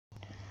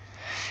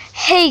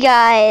Hey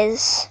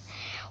guys,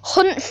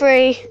 Hunt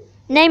Free,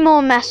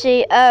 Neymar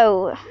Messi.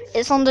 Oh,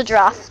 it's on the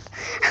draft.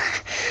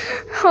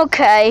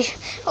 Okay,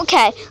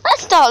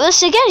 let's start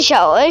this again,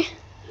 shall we?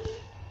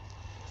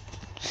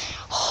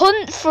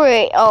 Hunt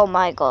Free, oh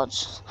my god.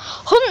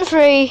 Hunt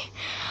Free,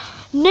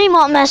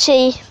 Neymar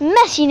Messi,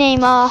 Messi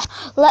Neymar.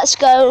 Let's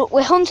go,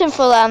 we're hunting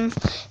for them.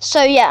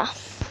 So yeah.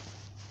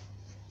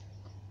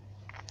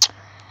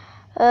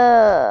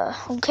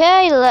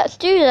 Okay, let's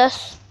do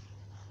this.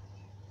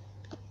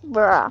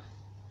 Bruh.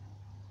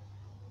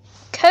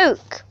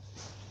 Coke.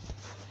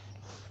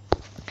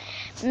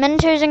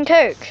 Mentos and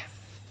Coke.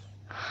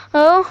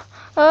 Oh,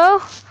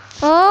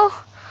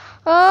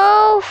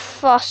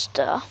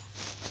 foster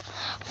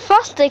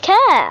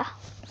care.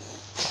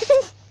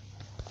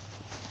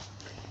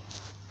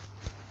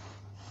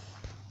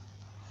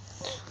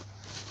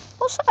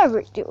 What's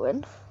Eric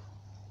doing?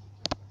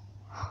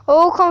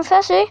 Oh,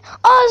 Confetti.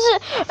 Oh,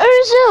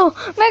 Ozil!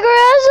 Mega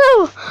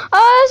Ozil!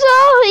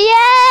 Ozil!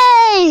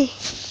 Yay!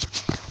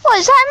 What,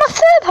 is that in my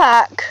third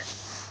pack?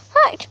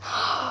 Right.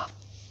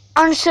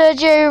 And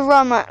Sergio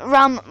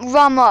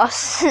Ramos.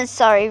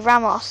 Sorry,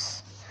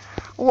 Ramos.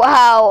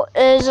 Wow.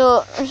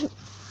 Ozil,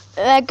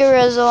 Mega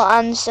Ozil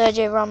and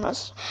Sergio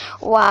Ramos.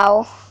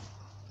 Wow.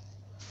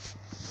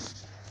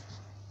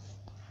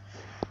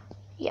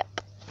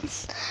 Yep.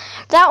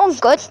 That one's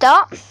good,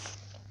 that.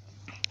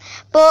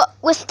 But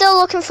we're still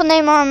looking for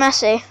Neymar and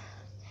Messi.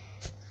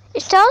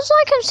 It sounds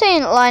like I'm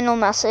saying Lionel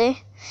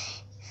Messi,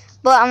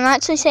 but I'm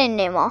actually saying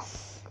Neymar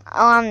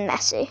and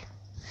Messi.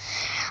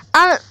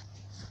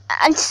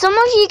 And some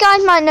of you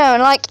guys might know,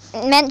 and like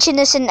mention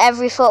this in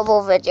every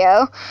football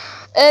video.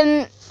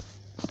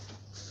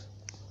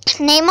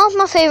 Neymar's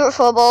my favourite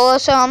footballer,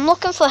 so I'm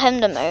looking for him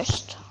the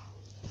most.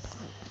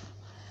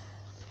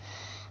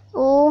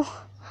 Oh,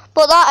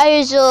 but that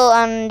Ozil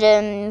and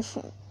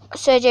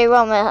Sergio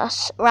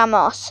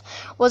Ramos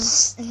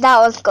was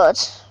good.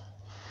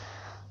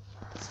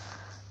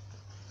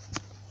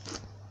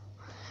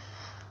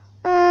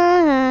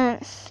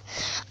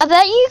 I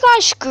bet you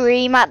guys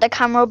scream at the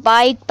camera,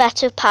 buy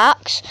better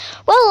packs.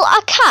 Well,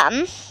 I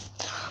can,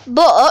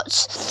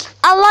 but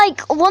I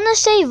want to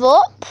save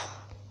up.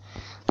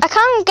 I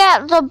can't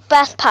get the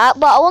best pack,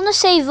 but I want to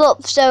save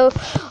up. So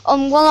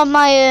on one of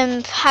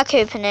my pack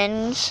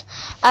openings,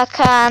 I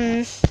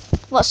can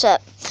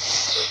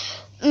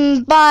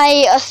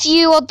buy a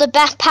few of the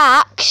best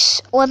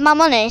packs with my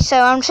money.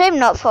 So I'm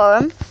saving up for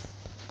them,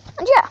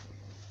 and yeah.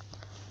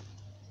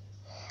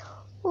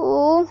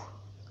 Ooh,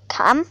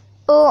 Cam.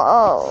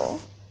 Oh.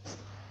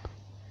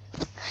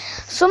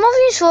 Some of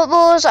these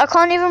footballers, I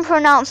can't even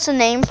pronounce the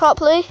name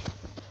properly.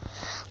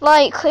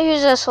 Like,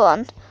 who's this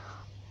one?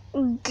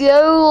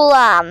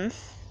 Golam.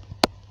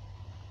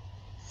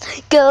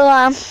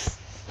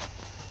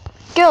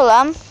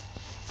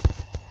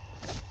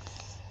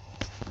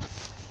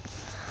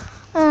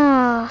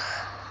 I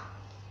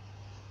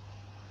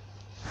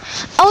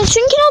was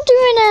thinking of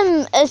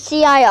doing a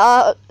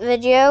CIR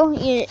video.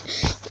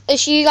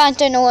 If you guys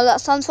don't know what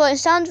that stands for, it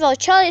stands for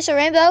Charlie, it's a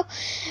rainbow.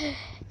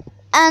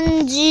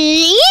 And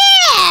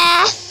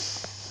yeah!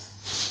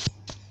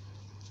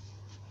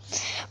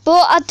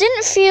 But I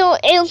didn't feel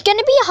it was going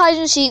to be a hide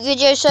and seek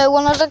video, so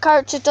one of the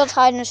characters does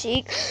hide and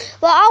seek.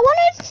 But I want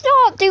to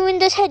start doing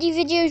the teddy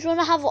videos when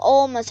I have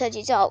all my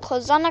teddies out,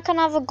 because then I can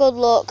have a good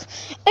look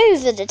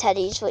over the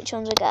teddies, which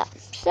ones I get.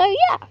 So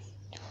yeah.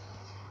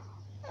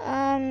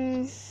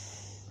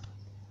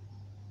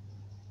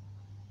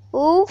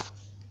 Ooh.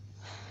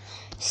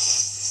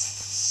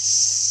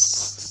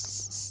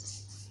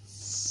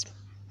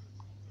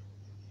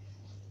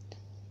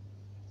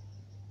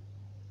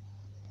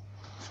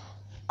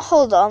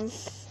 Hold on.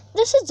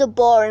 This is a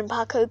boring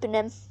pack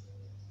opening.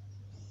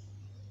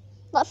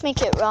 Let's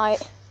make it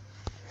right.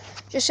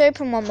 Just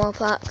open one more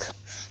pack.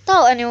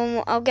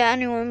 I'll get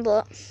anyone,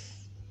 but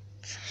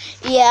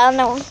yeah, I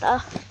know.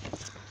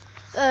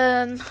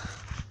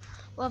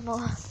 One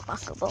more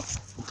packable.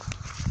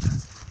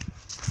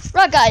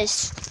 Right,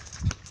 guys.